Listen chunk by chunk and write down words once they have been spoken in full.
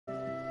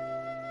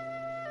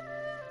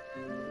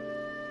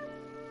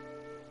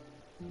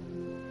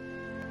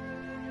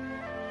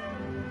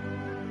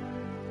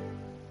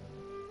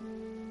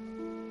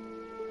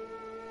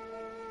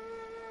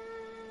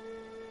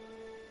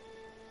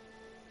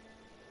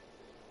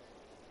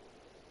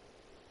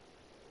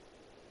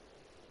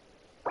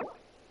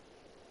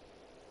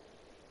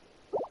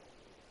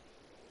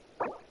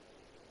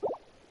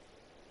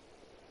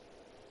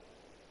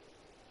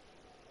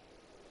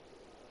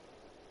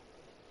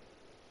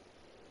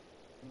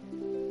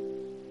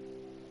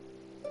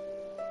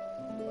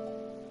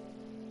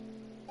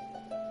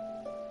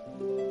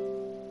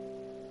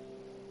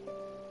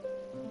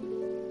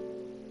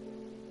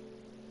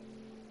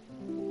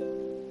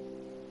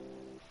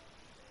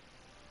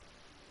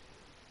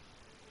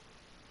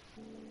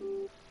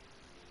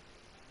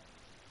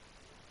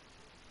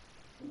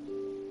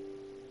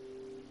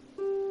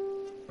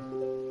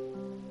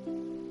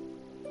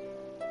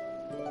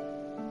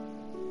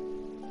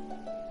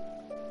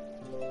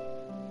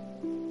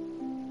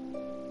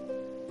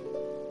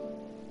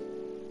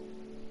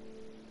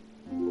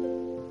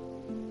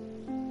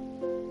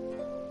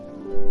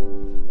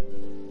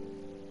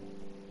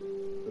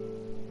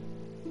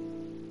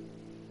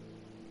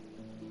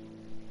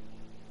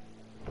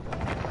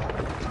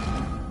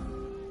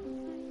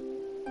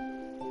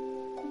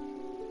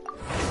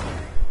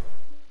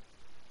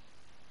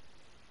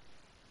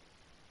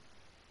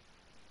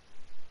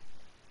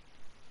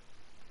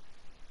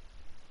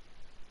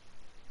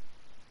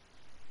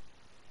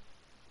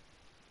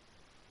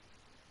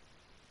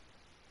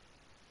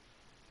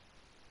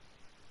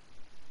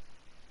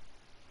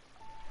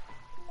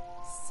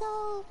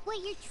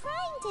What you're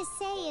trying to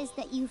say is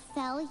that you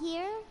fell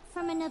here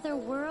from another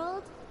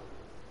world?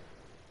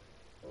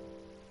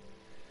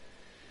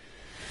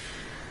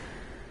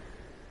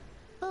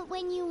 But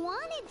when you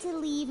wanted to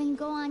leave and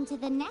go on to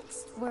the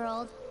next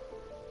world,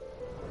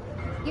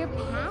 your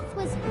path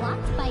was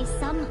blocked by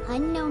some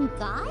unknown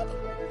god?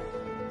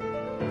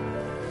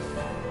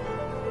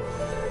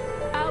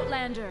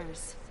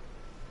 Outlanders,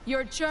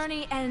 your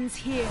journey ends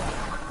here.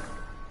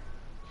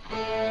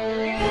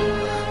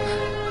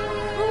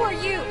 Who are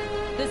you?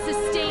 The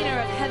sustainer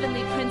of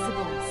heavenly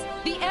principles.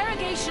 The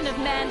arrogation of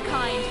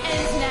mankind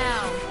ends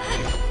now.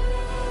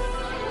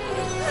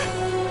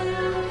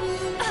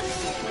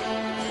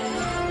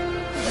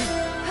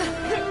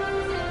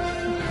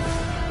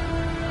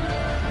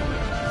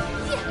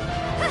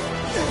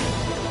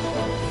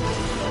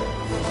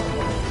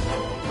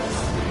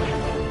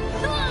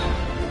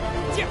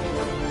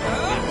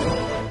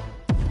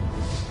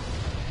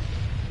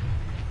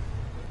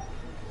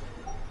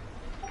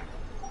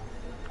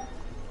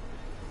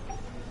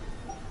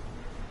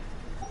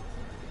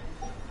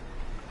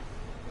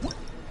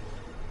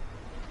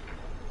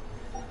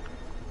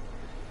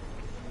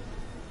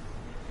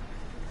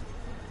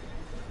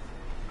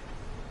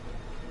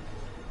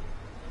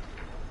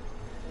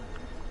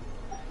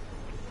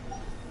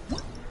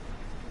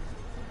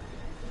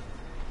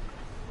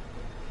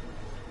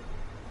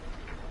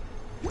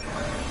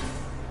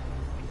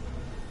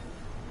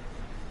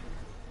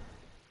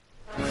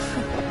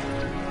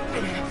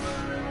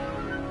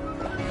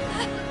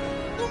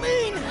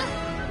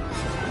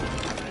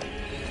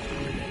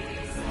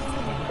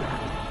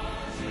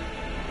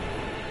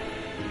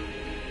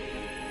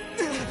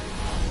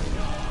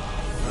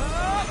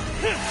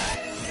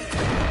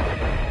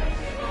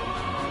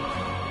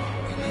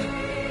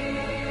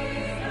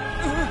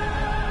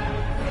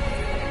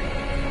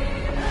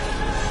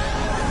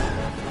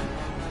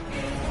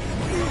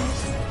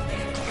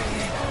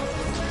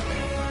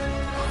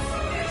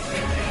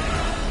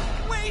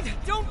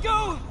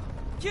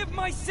 Give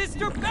my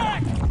sister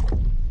back!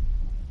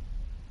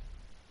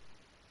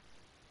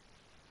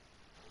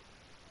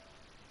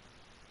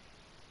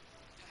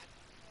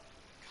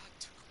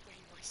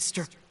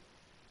 Sister.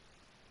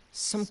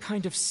 Some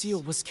kind of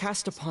seal was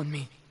cast upon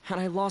me,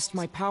 and I lost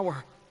my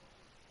power.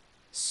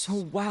 So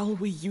while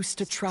we used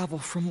to travel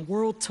from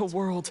world to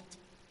world,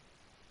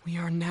 we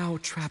are now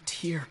trapped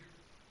here.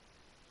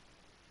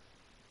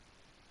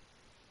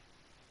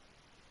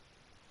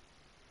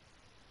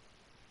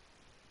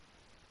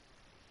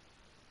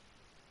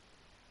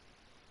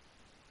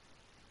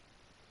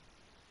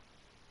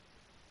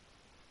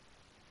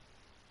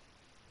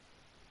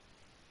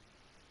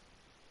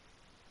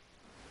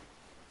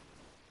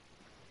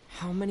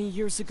 How many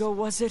years ago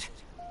was it?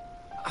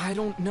 I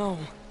don't know.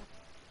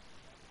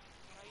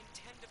 But I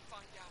intend to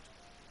find out.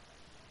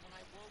 When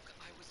I woke,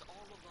 I was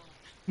all alone.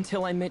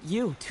 Until I met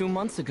you 2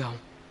 months ago.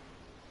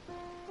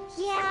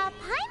 Yeah,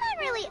 Paimon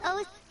really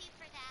owes you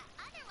for that.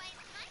 Otherwise,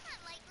 Paimon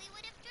likely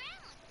would have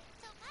drowned.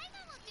 So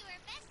Paimon will do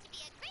her best to be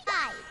a great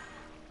guide.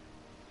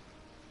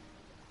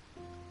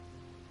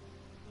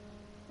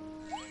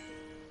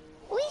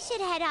 We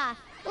should head off.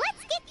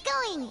 Let's get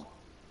going!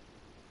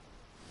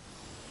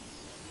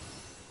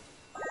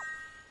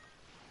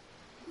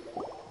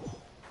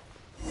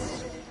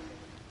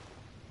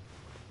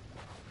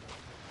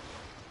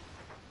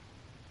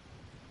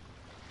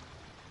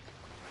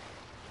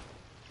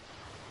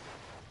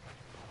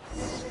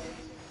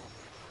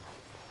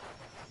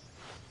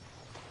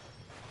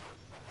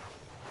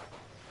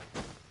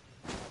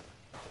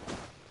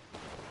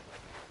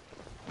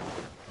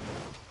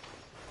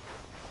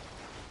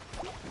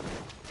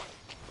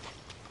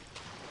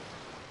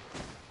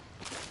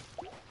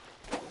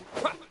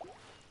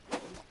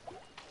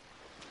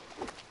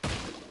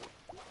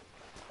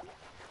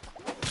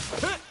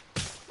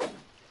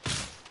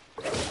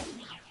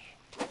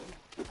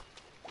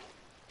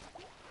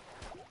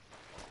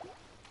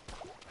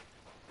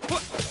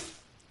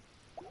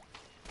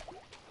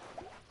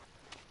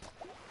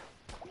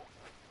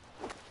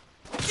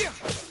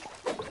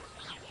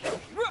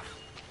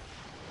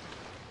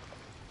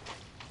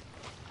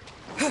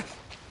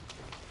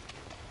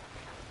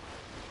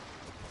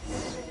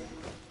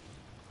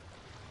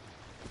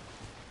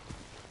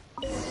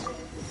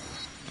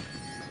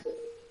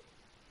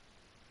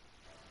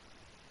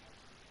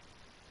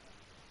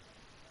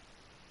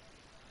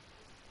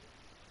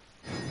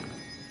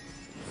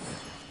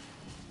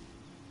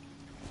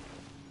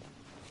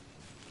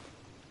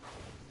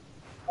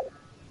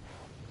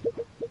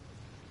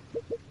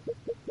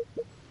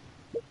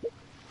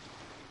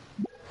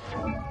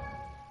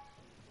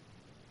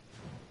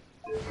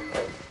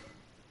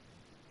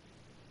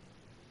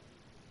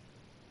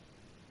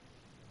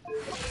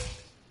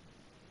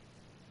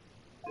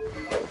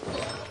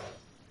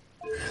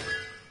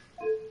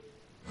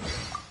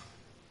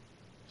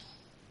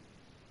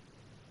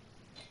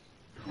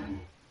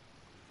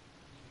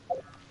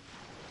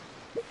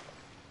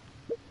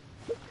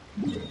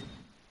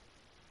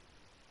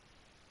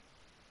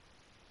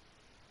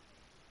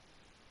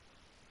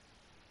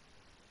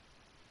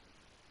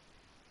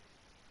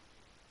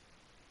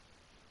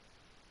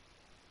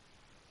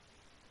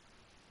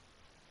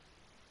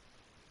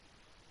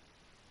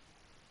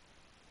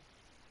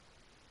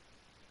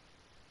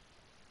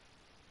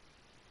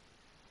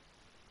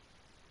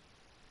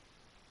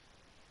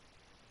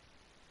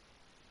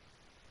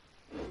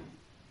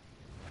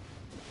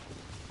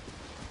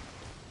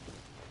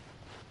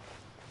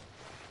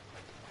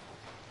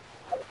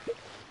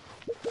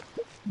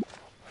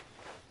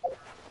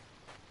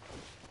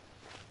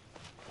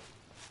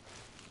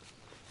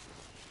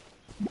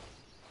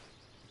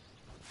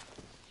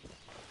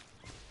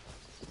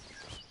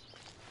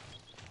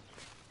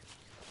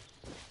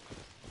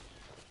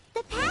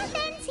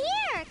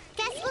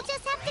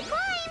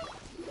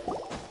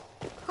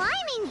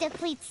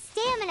 depletes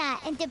stamina,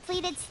 and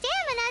depleted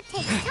stamina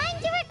takes time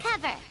to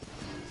recover.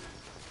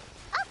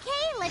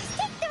 Okay, let's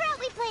take the route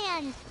we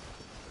planned.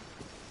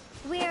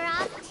 We're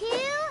off to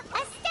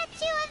a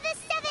Statue of the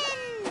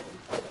Seven!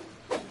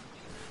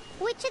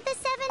 Which of the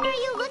seven are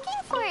you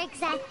looking for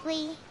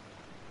exactly?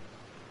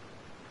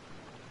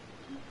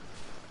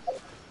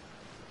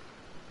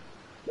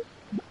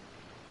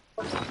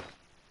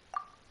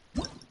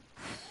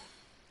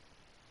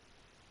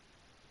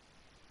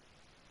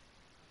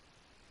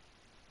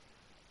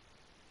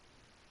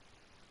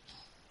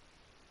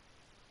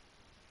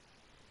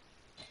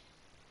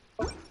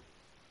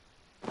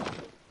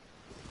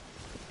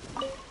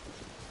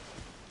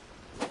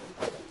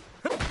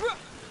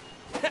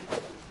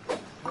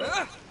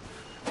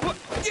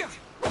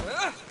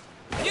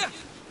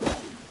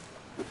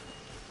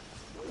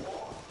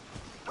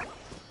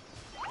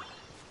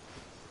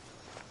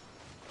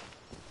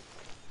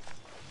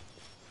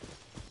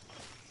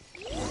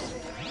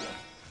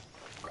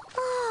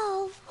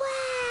 Oh,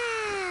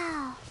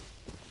 wow!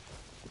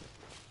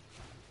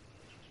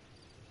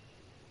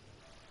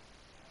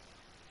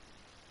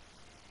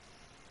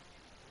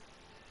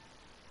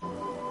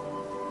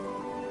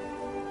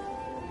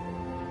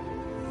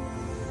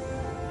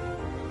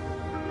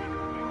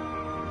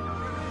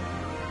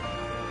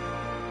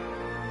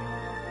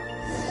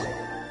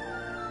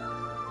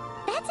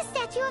 That's a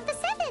Statue of the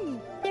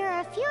Seven! There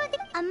are a few of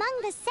them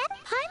among the seven.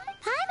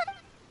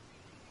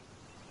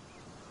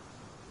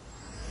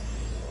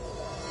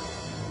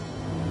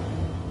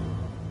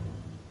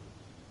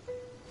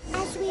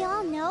 As we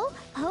all know,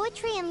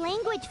 poetry and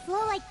language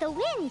flow like the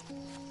wind.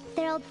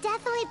 There'll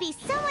definitely be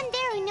someone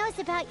there who knows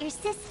about your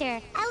sister.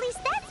 At least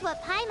that's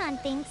what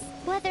Paimon thinks.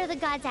 Whether the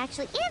gods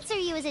actually answer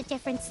you is a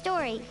different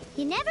story.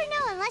 You never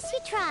know unless you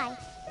try.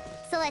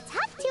 So let's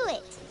hop to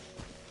it.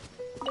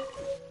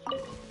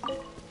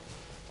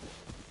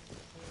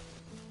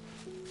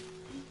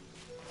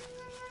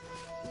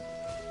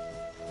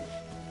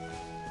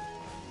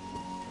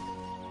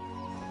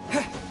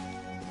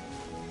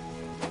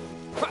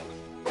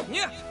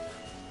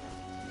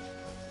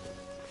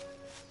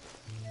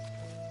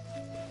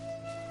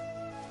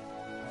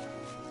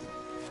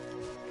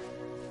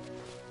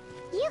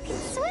 You can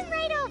swim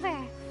right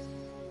over.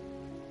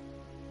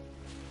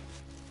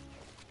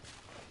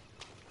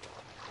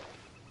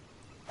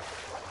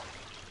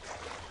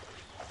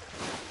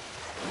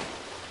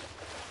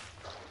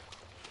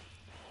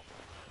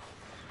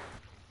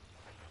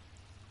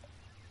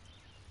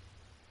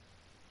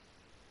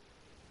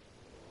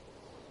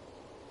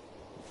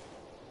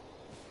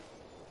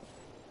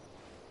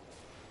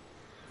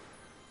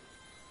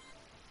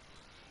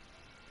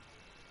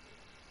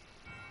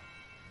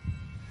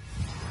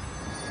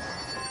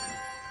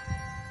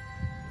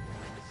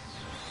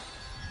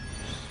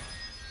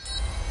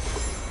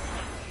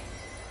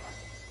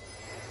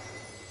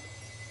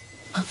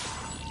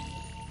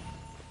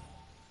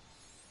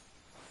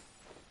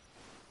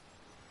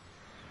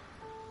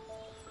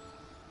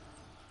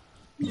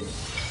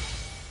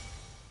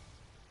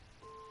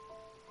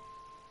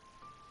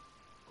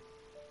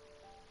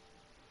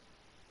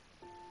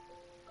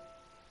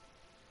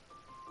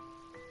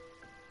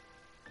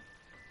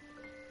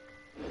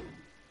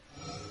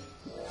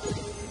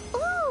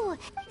 Ooh!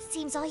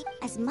 Seems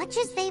as much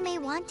as they may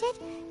want it,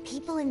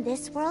 people in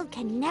this world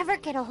can never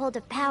get a hold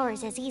of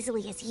powers as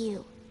easily as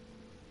you.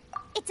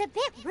 It's a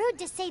bit rude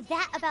to say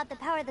that about the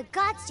power the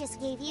gods just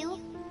gave you.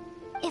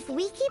 If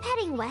we keep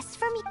heading west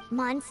from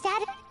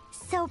Mondstadt,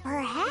 so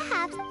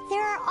perhaps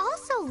there are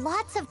also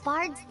lots of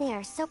bards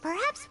there, so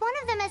perhaps one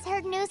of them has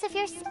heard news of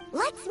your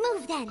Let's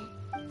move then!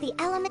 The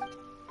element...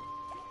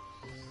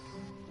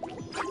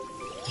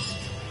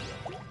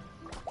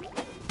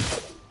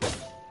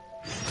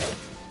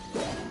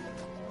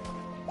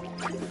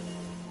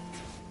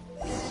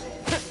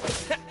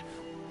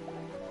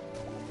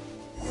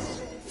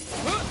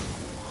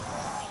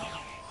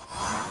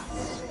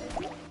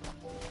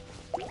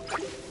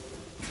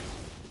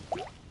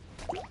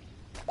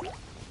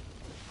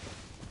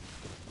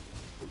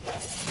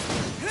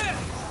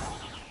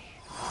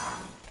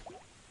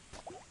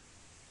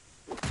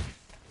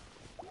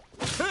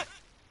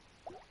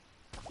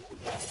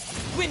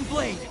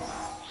 Windblade!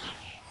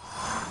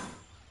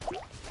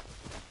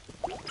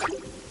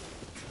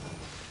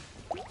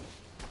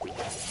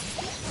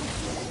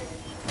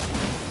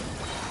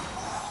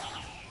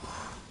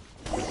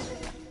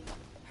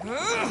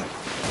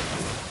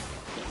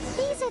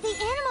 These are the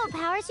animal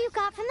powers you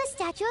got from the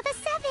Statue of the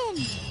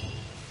Seven!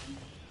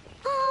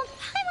 Oh,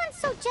 Paimon's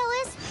so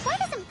jealous! Why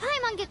doesn't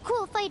Paimon get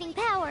cool fighting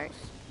powers?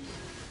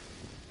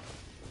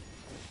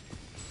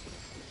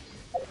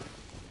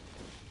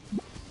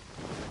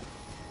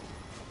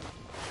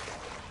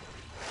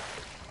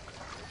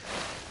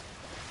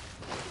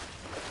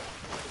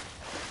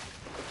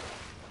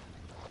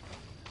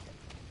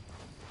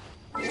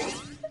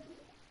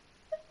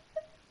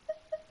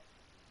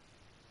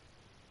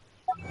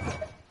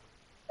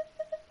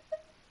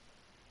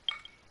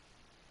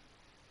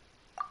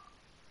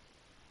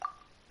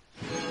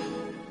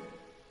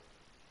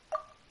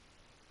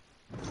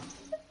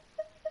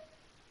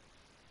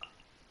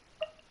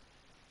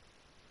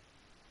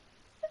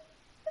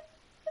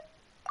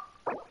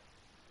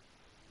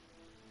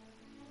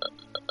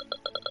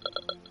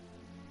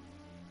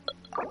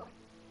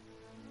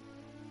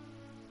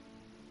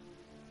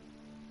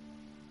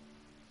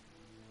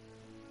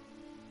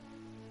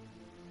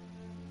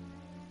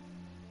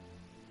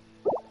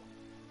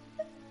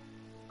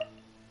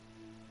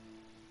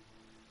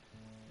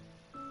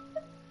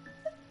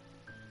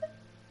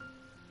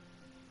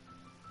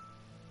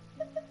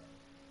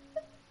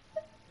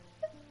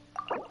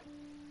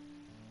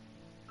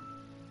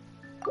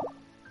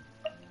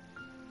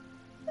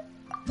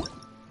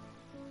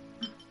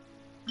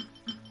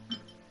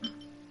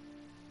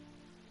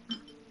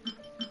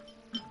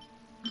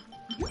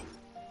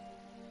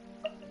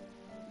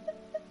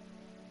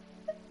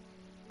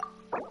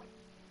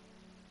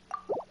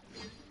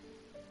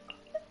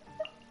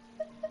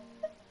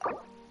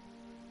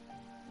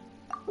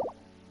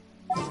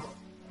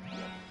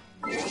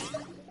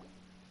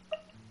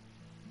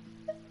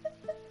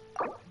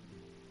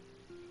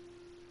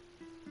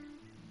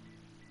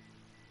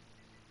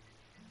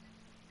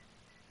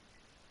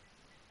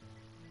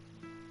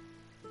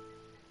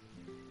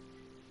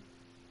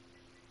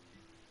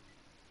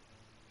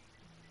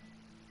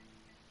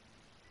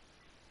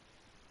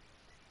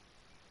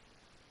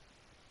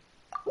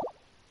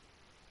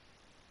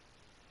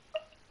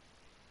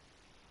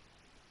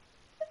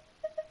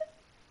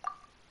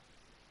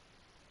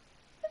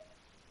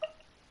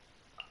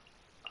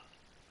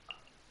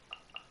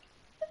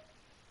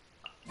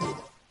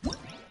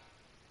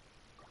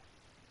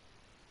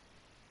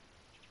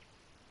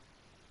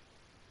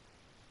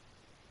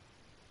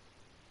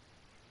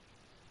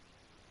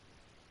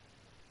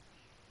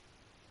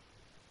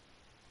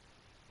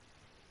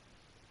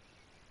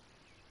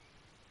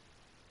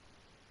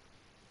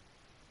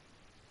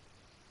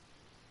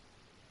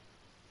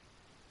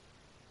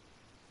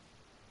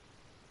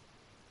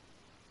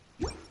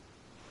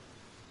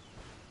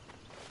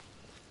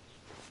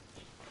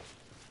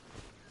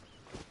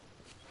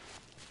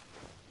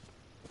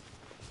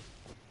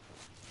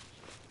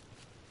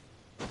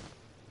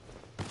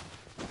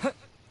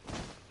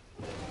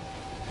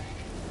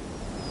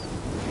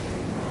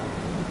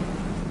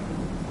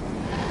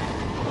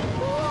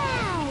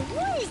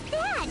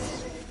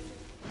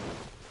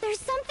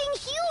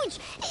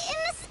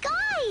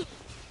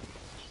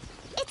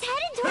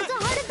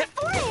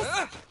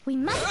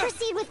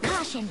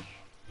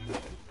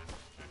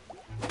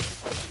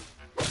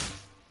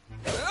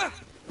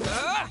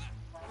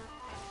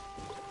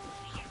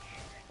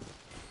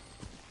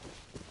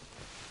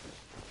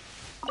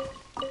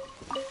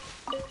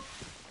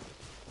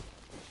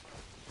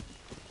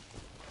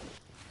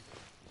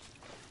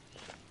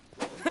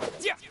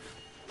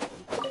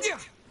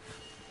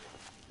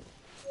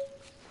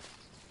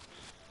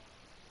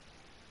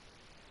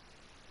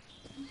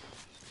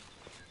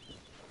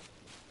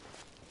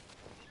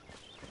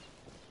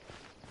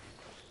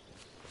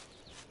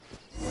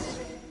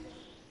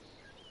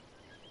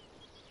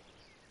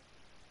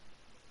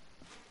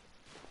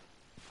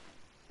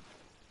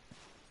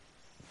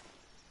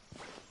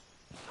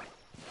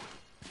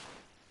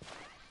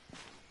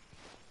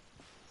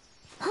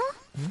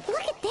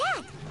 Look at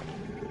that!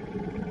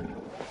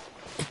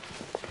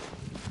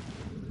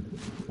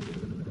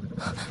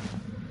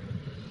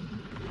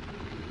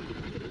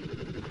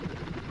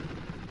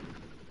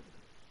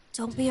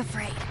 Don't be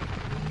afraid.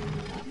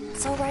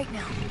 It's all right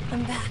now.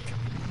 I'm back.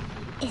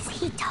 Is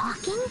he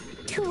talking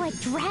to a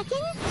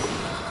dragon?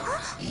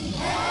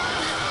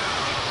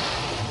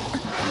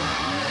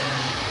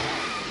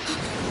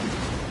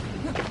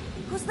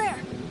 Who's there?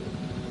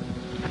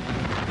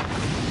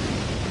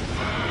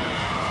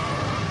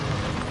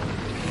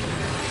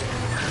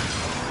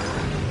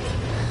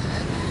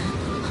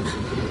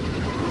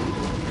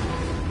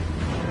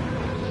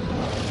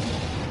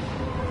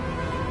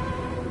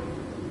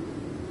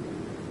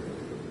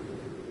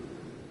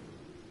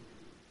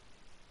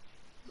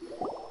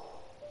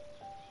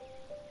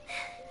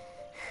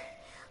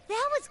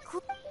 That was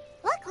cool.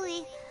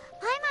 Luckily,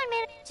 Paimon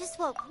managed. Just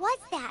what was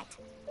that?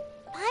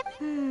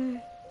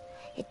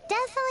 It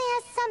definitely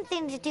has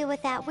something to do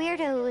with that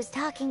weirdo who was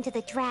talking to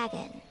the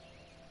dragon.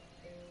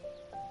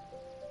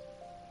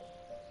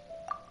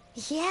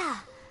 Yeah,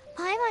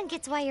 Paimon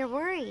gets why you're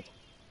worried.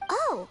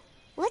 Oh,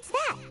 what's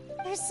that?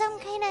 There's some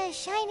kind of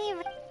shiny...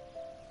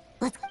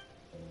 Let's...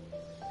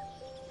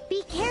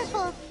 Be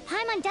careful.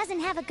 Paimon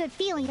doesn't have a good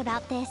feeling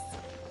about this.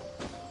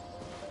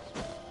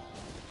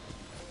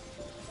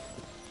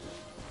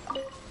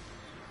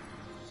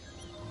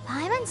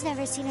 Paimon's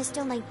never seen a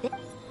stone like this.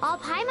 All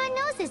Paimon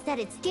knows is that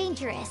it's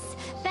dangerous.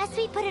 Best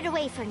we put it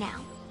away for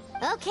now.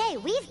 Okay,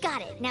 we've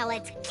got it. Now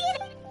let's get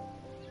it!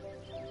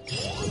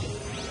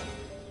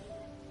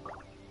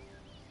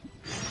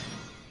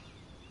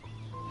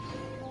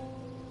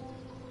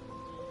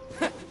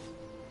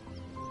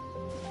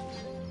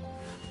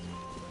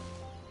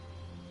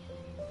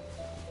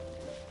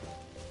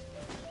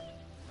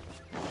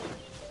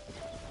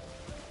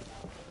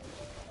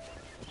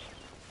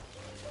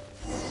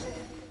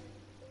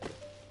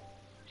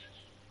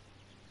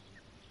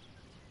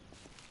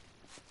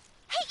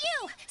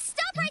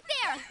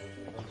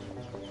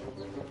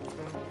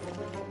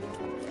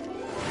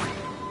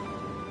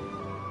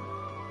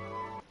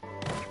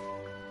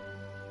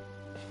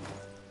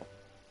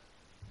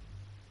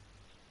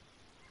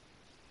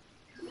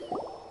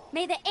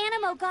 May the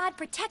Animo God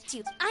protect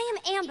you. I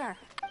am Amber.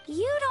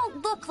 You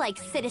don't look like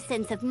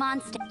citizens of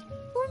Mondstadt.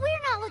 Well,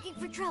 we're not looking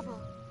for trouble.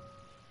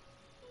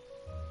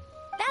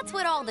 That's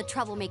what all the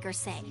troublemakers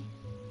say.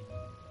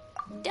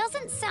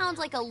 Doesn't sound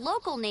like a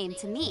local name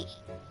to me.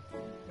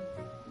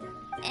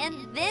 And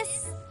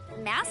this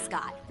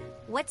mascot,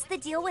 what's the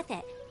deal with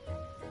it?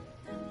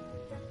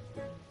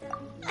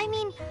 I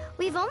mean,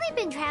 we've only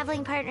been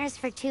traveling partners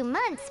for 2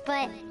 months,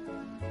 but...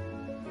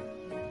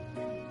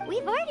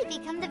 we've already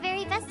become the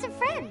very best of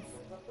friends.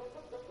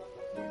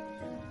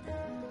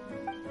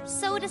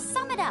 So to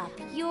sum it up,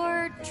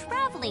 you're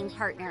traveling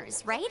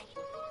partners, right?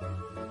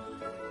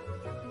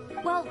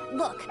 Well,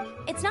 look,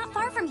 it's not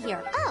far from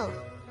here. Oh,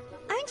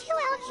 aren't you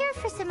out here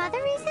for some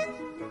other reason?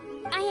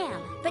 I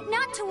am, but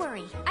not to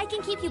worry. I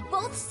can keep you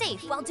both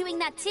safe while doing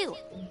that too.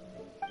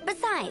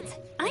 Besides,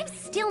 I'm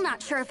still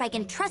not sure if I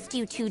can trust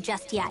you two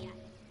just yet.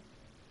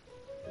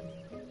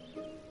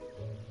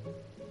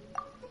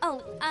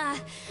 Oh,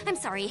 I'm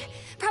sorry.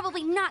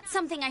 Probably not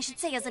something I should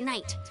say as a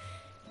knight.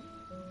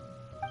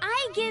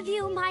 I give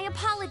you my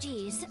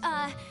apologies,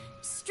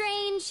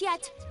 strange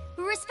yet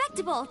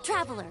respectable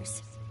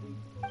travelers.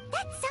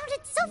 That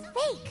sounded so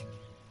fake.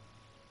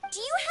 Do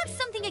you have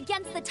something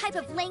against the type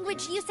of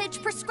language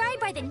usage prescribed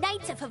by the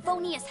Knights of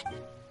Favonius?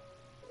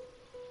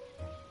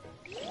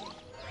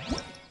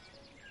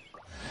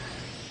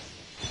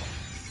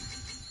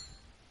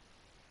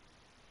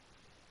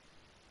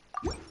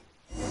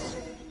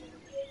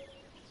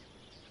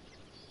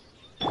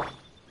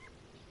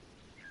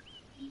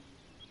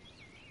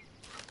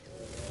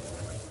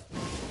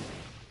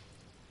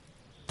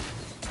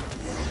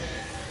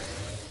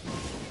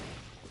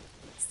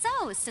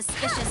 So,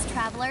 suspicious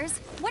travelers,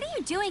 what are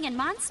you doing in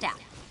Mondstadt?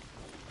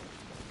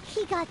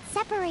 He got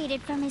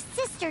separated from his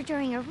sister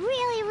during a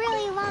really,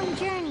 really long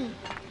journey.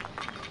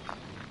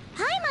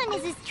 Paimon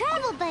is his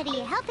travel buddy,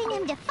 helping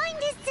him to find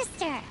his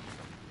sister.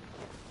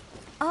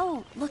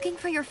 Oh, looking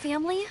for your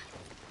family?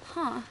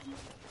 Huh.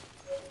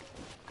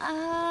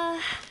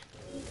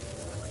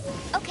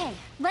 Okay,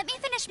 let me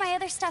finish my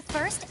other stuff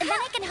first, and then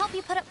I can help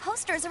you put up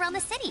posters around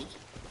the city.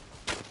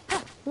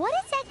 Huh. What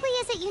exactly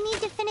is it you need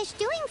to finish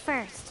doing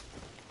first?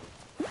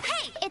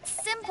 Hey, it's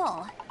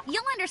simple.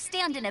 You'll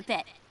understand in a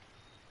bit.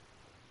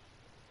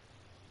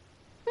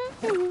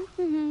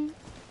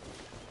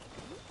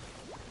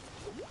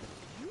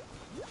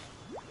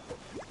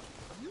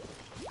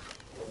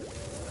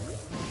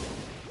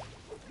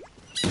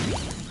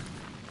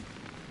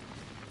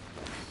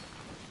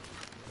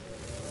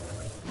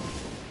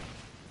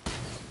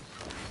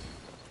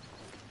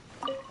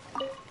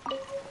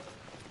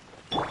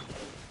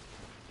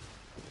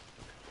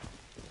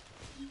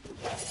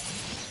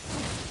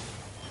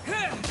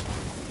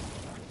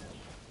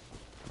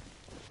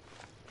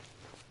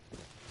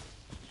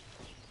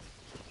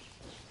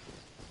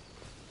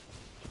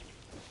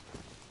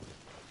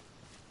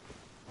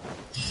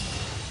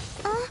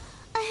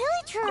 A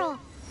hilly turtle.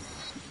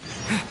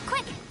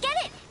 Quick, get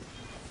it!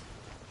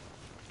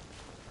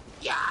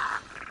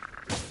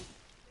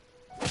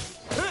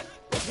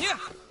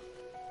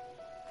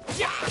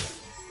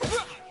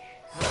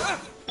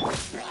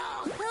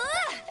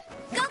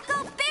 Go,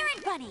 go,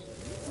 Baron Bunny!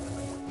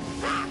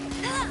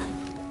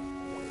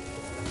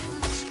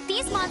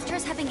 These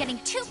monsters have been getting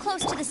too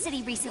close to the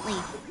city recently.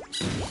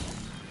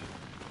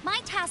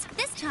 My task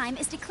this time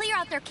is to clear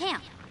out their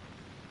camp.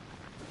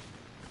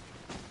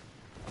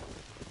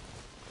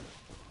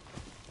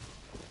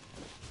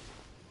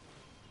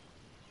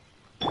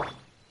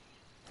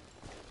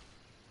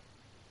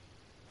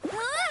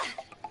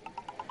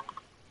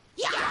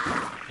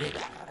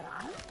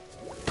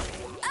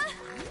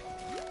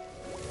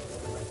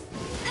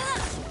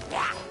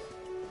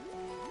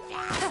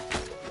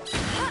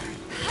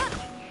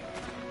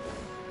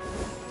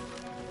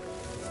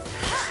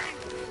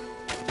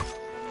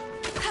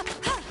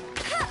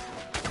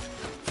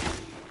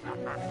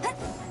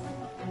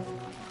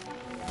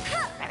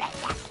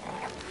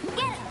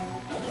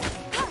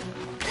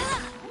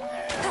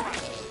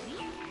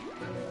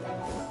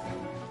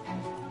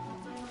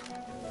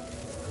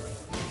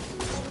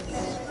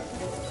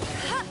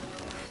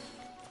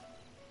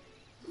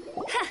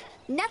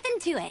 Nothing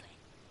to it.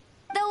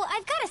 Though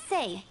I've gotta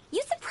say,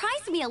 you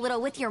surprised me a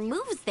little with your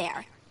moves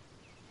there.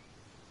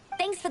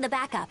 Thanks for the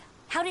backup.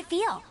 How'd it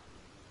feel?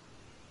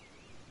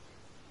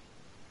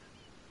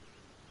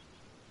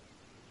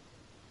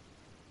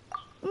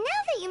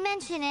 Now that you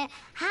mention it,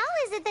 how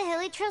is it the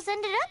hilly trails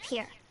ended up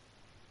here?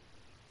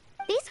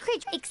 These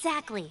creatures...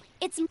 Exactly.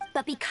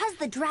 But because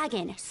the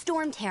dragon,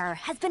 Storm Terror,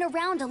 has been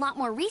around a lot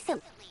more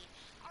recently,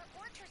 our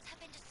orchards have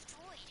been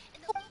destroyed.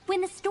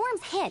 When the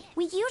storms hit,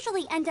 we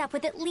usually end up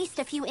with at least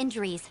a few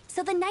injuries.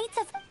 So the Knights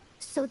of...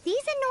 So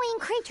these annoying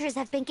creatures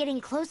have been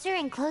getting closer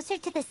and closer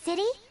to the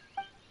city?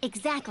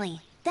 Exactly.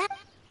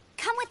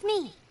 Come with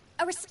me.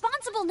 A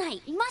responsible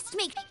knight must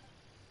make...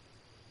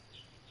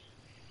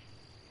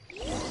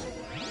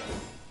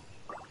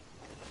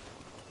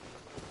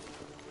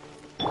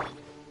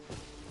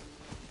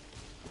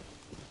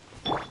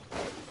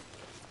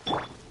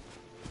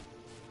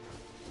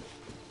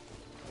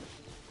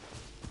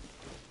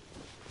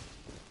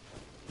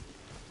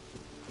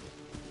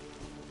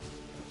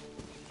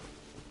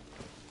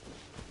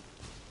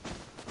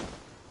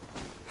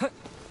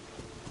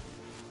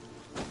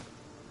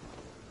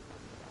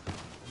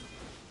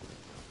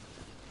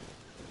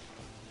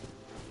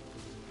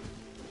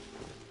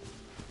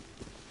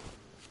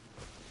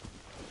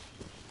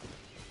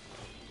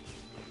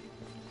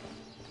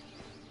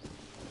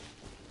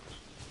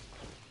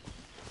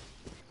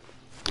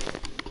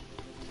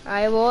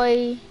 Ahí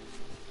voy.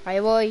 Ahí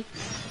voy.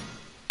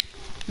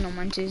 No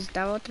manches,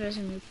 estaba otra vez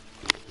en mi